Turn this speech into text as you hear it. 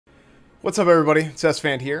What's up, everybody? It's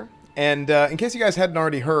Esfand here, and in case you guys hadn't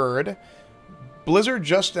already heard, Blizzard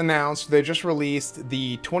just announced, they just released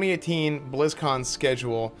the 2018 BlizzCon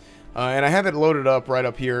schedule, and I have it loaded up right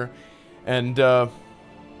up here, and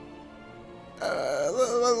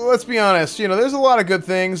let's be honest, there's a lot of good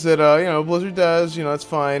things that, Blizzard does, it's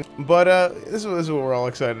fine, but this is what we're all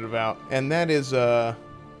excited about, and that is,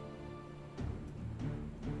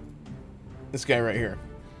 this guy right here.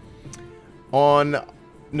 On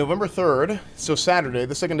November 3rd, so Saturday,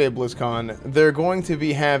 the second day of BlizzCon, they're going to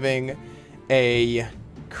be having a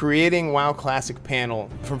Creating WoW Classic panel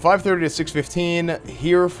from 5:30 to 6:15.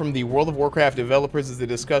 Hear from the World of Warcraft developers as they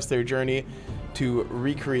discuss their journey to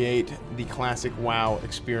recreate the classic WoW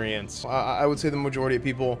experience. I would say the majority of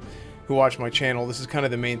people who watch my channel, this is kind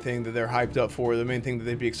of the main thing that they're hyped up for. The main thing that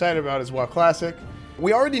they'd be excited about is WoW Classic.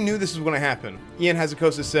 We already knew this was going to happen. Ian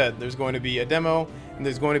Hazukosa said there's going to be a demo and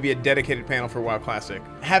there's going to be a dedicated panel for WoW Classic.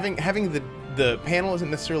 Having the panel isn't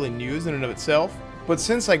necessarily news in and of itself, but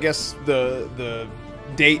since I guess the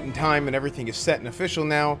date and time and everything is set and official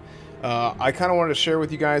now, I kind of wanted to share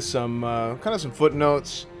with you guys some some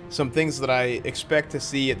footnotes, some things that I expect to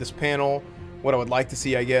see at this panel, what I would like to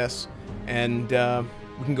see, I guess, and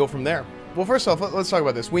we can go from there. Well, first off, let's talk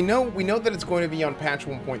about this. We know that it's going to be on patch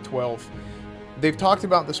 1.12. They've talked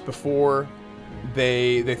about this before.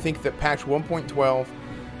 They think that patch 1.12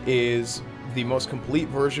 is the most complete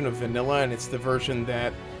version of vanilla, and it's the version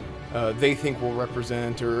that they think will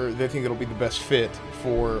represent, or they think it'll be the best fit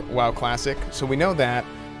for WoW Classic. So we know that.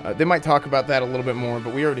 They might talk about that a little bit more,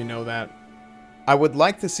 but we already know that. I would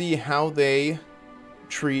like to see how they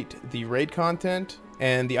treat the raid content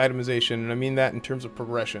and the itemization, and I mean that in terms of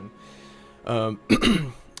progression.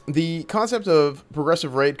 The concept of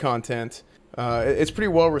progressive raid content, it's pretty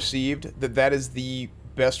well received that is the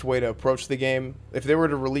best way to approach the game. If they were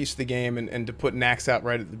to release the game and to put Nax out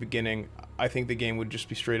right at the beginning, I think the game would just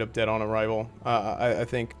be straight up dead on arrival. I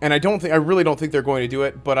think, and I really don't think they're going to do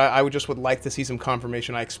it, but I would like to see some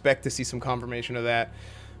confirmation. I expect to see some confirmation of that.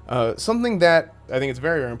 Something that I think is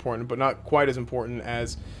very, very important, but not quite as important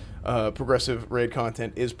as progressive raid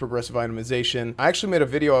content is progressive itemization. I actually made a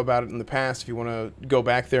video about it in the past if you want to go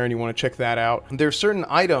back there and you want to check that out. There's certain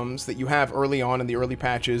items that you have early on in the early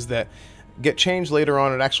patches that get changed later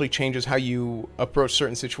on. It actually changes how you approach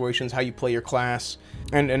certain situations, how you play your class,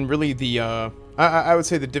 and really the I would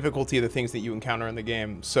say the difficulty of the things that you encounter in the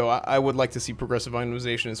game. So I would like to see progressive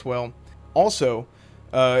itemization as well. Also,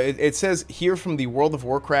 it says hear from the World of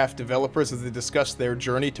Warcraft developers as they discuss their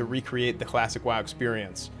journey to recreate the classic WoW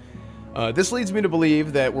experience. This leads me to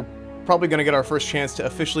believe that we're probably going to get our first chance to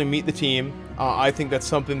officially meet the team. I think that's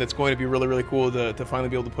something that's going to be really, really cool to finally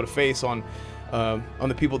be able to put a face on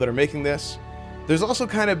the people that are making this. There's also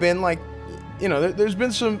kind of been like, there's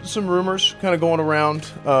been some rumors kind of going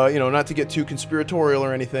around, not to get too conspiratorial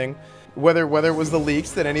or anything, whether it was the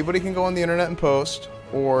leaks that anybody can go on the internet and post,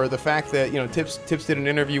 or the fact that, Tips did an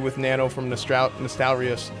interview with Nano from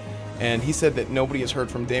Nostalrius, and he said that nobody has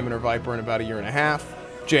heard from Damon or Viper in about a year and a half.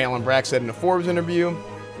 J. Allen Brack said in a Forbes interview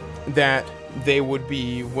that they would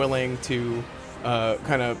be willing to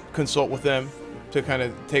kind of consult with them to kind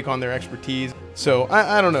of take on their expertise. So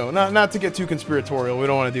I don't know, not to get too conspiratorial, we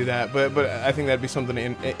don't want to do that, but I think that'd be something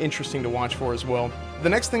interesting to watch for as well. The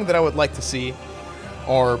next thing that I would like to see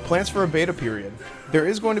are plans for a beta period. There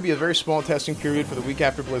is going to be a very small testing period for the week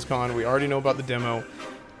after BlizzCon. We already know about the demo.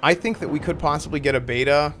 I think that we could possibly get a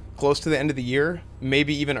beta close to the end of the year,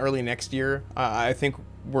 maybe even early next year. I think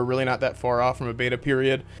we're really not that far off from a beta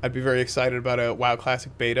period. I'd be very excited about a WoW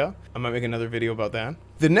Classic beta. I might make another video about that.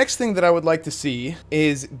 The next thing that I would like to see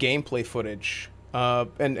is gameplay footage.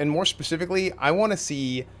 And more specifically, I want to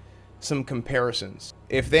see some comparisons.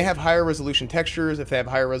 If they have higher resolution textures, if they have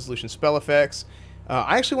higher resolution spell effects,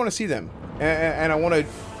 I actually want to see them. And I want to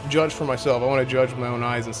judge for myself. I want to judge with my own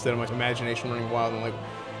eyes instead of my imagination running wild and like,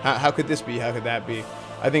 how could this be? How could that be?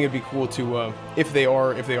 I think it'd be cool to, if they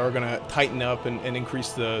are going to tighten up and increase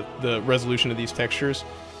the resolution of these textures,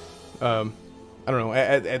 I don't know,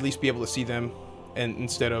 at least be able to see them, and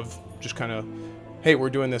instead of just kind of, hey, we're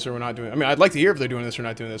doing this or we're not doing it. I mean, I'd like to hear if they're doing this or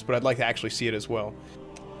not doing this, but I'd like to actually see it as well.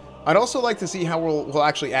 I'd also like to see how we'll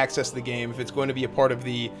actually access the game, if it's going to be a part of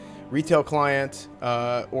the retail client,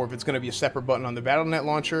 or if it's going to be a separate button on the Battle.net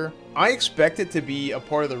launcher. I expect it to be a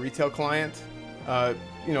part of the retail client.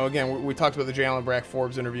 Again, we talked about the J. Allen Brack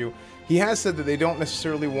Forbes interview. He has said that they don't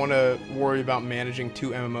necessarily want to worry about managing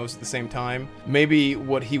two MMOs at the same time. Maybe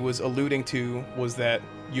what he was alluding to was that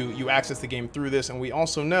you access the game through this, and we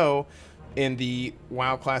also know in the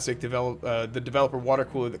WoW Classic the developer water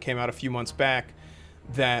cooler that came out a few months back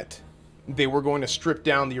that they were going to strip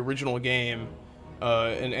down the original game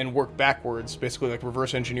and work backwards, basically like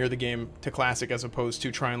reverse engineer the game to classic as opposed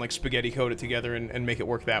to try and like spaghetti code it together and make it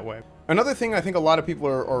work that way. Another thing I think a lot of people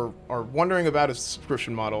are wondering about is the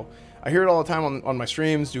subscription model. I hear it all the time on my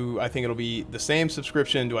streams. Do I think it'll be the same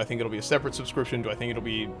subscription? Do I think it'll be a separate subscription? Do I think it'll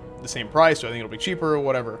be the same price? Do I think it'll be cheaper or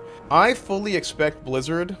whatever? I fully expect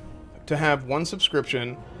Blizzard to have one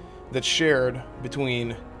subscription that's shared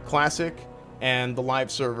between Classic and the live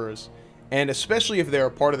servers. And especially if they're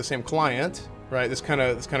part of the same client, right? This kind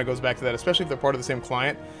of goes back to that. Especially if they're part of the same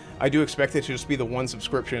client, I do expect it to just be the one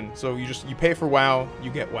subscription. So you pay for WoW, you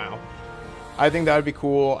get WoW. I think that would be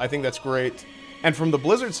cool. I think that's great. And from the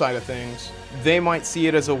Blizzard side of things, they might see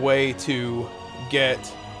it as a way to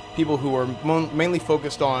get people who are mainly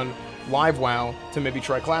focused on live WoW to maybe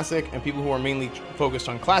try Classic, and people who are mainly focused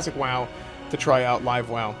on Classic WoW to try out live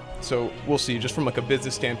WoW. So we'll see. Just from like a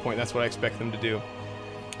business standpoint, that's what I expect them to do.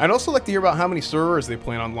 I'd also like to hear about how many servers they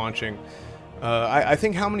plan on launching. I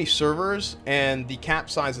think how many servers and the cap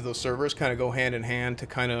size of those servers kind of go hand in hand to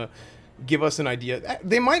kind of give us an idea.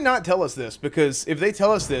 They might not tell us this, because if they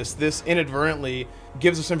tell us this inadvertently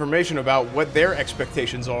gives us information about what their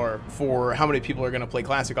expectations are for how many people are going to play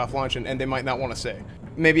Classic off launch, and they might not want to say.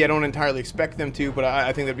 Maybe I don't entirely expect them to, but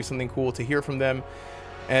I think that'd be something cool to hear from them.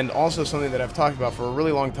 And also something that I've talked about for a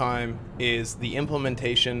really long time is the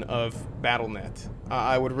implementation of Battle.net.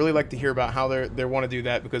 I would really like to hear about how they want to do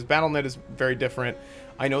that, because Battle.net is very different.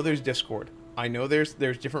 I know there's Discord. I know there's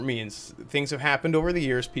different means. Things have happened over the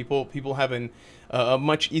years. People have a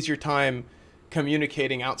much easier time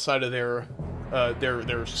communicating outside of their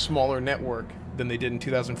smaller network than they did in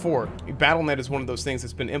 2004. Battle.net is one of those things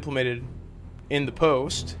that's been implemented in the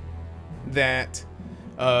post that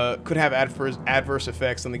could have adverse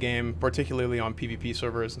effects on the game, particularly on PvP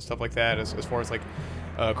servers and stuff like that, as far as like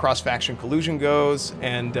cross-faction collusion goes,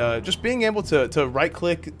 and just being able to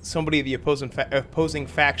right-click somebody, the opposing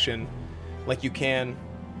faction, like you can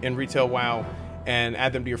in retail WoW, and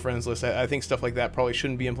add them to your friends list. I think stuff like that probably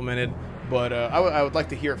shouldn't be implemented, but I would like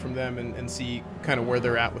to hear it from them and see kind of where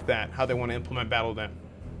they're at with that, how they want to implement Battle.net.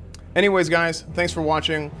 Anyways, guys, thanks for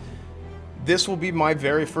watching. This will be my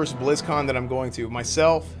very first BlizzCon that I'm going to.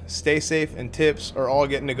 Myself, Stay Safe, and Tips are all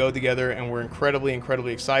getting to go together, and we're incredibly,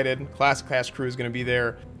 incredibly excited. Classic Cast crew is going to be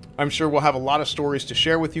there. I'm sure we'll have a lot of stories to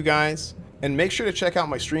share with you guys. And make sure to check out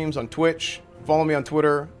my streams on Twitch. Follow me on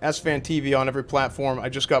Twitter, Esfand TV on every platform. I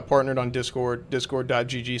just got partnered on Discord,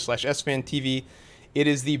 discord.gg/EsfandTV. It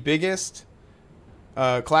is the biggest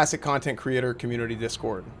Classic content creator community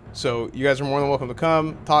Discord. So you guys are more than welcome to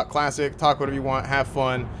come, talk Classic, talk whatever you want, have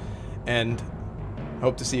fun, and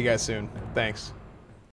hope to see you guys soon. Thanks.